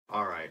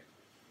All right.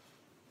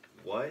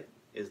 What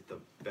is the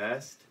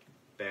best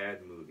bad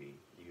movie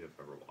you have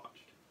ever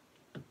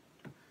watched?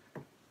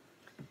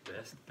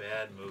 Best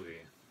bad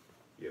movie.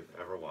 You have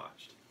ever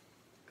watched.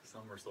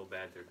 Some are so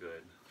bad they're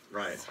good.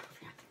 Right.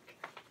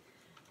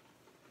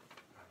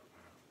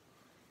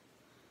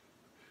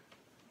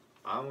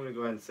 I'm gonna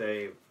go ahead and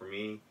say, for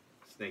me,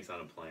 Snakes on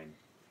a Plane,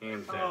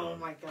 hands down. Oh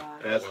my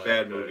god. Best was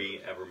bad good.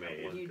 movie ever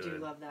made. was You do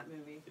good. love that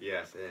movie.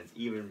 Yes, and it's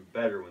even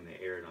better when they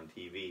air it on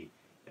TV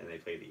and they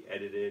play the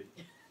edited.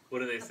 What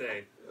do they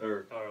say?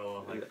 Or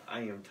Oh, like, I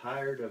am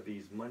tired of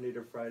these Monday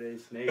to Friday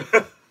snakes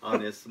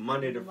on this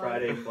Monday to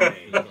Friday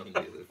plane.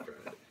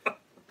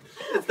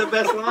 It's the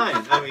best line.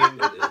 I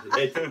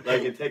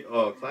mean, it take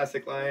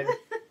classic line,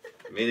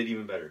 made it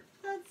even better.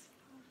 That's.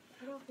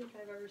 I don't think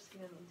I've ever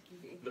seen it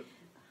on TV.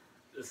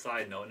 a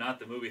side note, not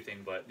the movie thing,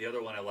 but the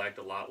other one I liked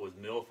a lot was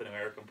MILF and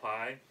American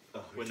Pie.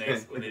 Oh, When they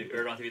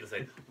aired on TV, they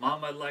say,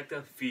 "Mom, I'd like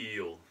to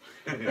feel."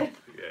 yeah.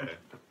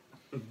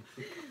 I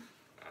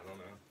don't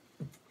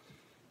know.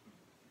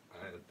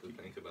 I have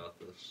to think about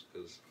this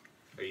because.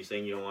 Are you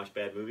saying you don't watch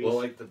bad movies? Well,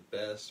 like the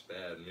best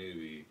bad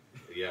movie.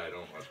 Yeah, I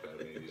don't watch bad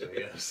movies, I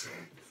guess.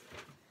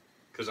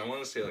 Because I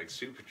want to say like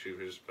Super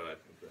Troopers, but I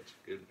think that's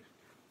a good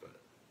movie.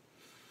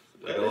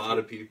 But like, a lot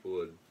of people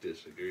would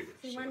disagree.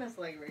 See, So. mine is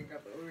like we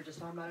were just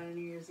talking about it on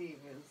New Year's Eve.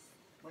 It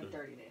was like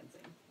Dirty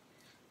Dancing.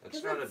 That's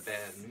 'Cause not a it's-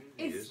 bad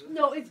movie, is it?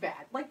 No, it's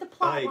bad. Like the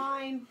plot Like,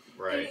 line,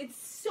 right. it's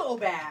so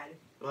bad.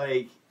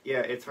 Like, yeah,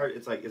 it's hard.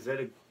 It's like, is that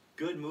a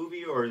good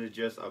movie or is it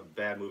just a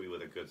bad movie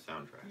with a good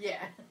soundtrack?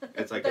 Yeah.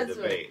 It's like a That's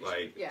what- debate.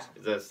 Like, yeah.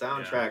 the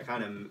soundtrack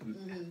kind of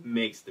Mhm.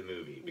 makes the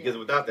movie because Yeah.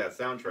 without that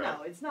soundtrack,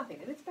 No, it's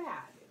nothing, and it's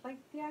bad. Like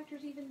the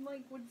actors even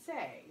like would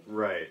say,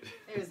 right?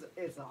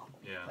 it's awful.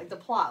 Yeah. Like the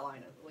plot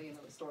line of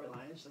the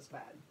storyline is just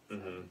bad. So.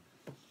 hmm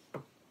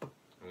I'm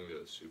gonna go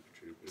with Super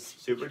Troopers.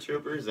 Super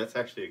Troopers. That's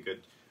actually a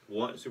good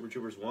one. Super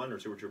Troopers 1 or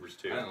Super Troopers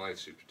 2? I don't like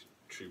Super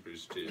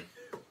Troopers 2.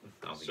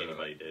 I don't think So-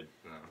 anybody did.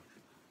 No.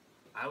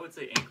 I would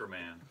say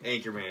Anchorman.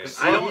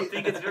 Anchorman. I don't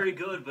think it's very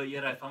good, but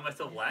yet I find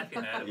myself laughing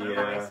at it whenever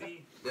Yeah. I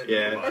see.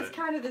 Yeah. It's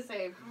kind of the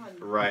same concept.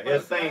 Right,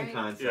 it's the same right?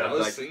 concept. Yeah. I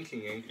was like,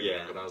 thinking Anchorman,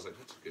 yeah. but I was like,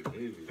 that's a good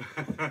movie.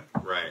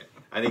 right.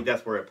 I think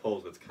that's where it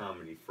pulls its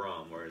comedy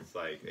from, where it's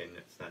like, and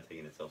it's not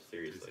taking itself Too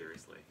seriously.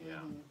 seriously, yeah.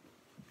 Mhm.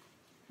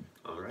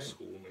 All Old right.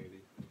 School,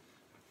 maybe.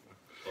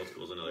 Old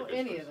School's another Well, good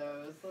any choice.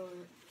 of those,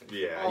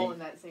 Yeah. all in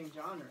that same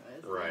genre.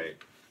 Isn't it? Right.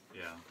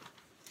 Yeah.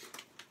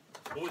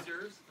 What was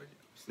yours?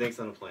 Snakes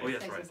on a Plane. Oh, yes,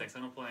 Snakes right. on- Snakes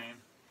on a Plane.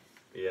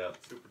 Yeah.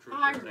 Super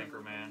I Troopers,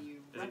 remember Anchorman. you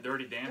Is it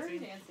Dirty Dancing? Dirty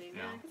Dancing,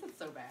 yeah, Yeah. because it's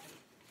so bad.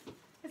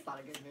 It's not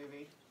a good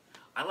movie.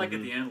 I like at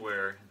Mhm. the end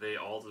where they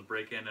all just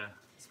break into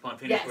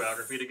spontaneous Yes.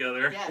 choreography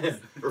together. Yes.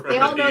 From They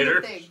all the know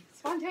theater. the thing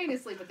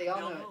spontaneously, but they They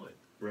all all know it. know it.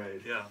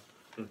 Right. Yeah.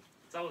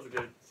 It's always a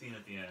good scene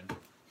at the end.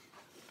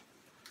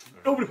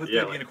 Alright. Nobody puts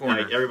Yeah. Peggy in a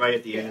corner. Like everybody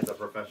at the end is a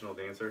professional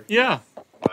dancer. Yeah.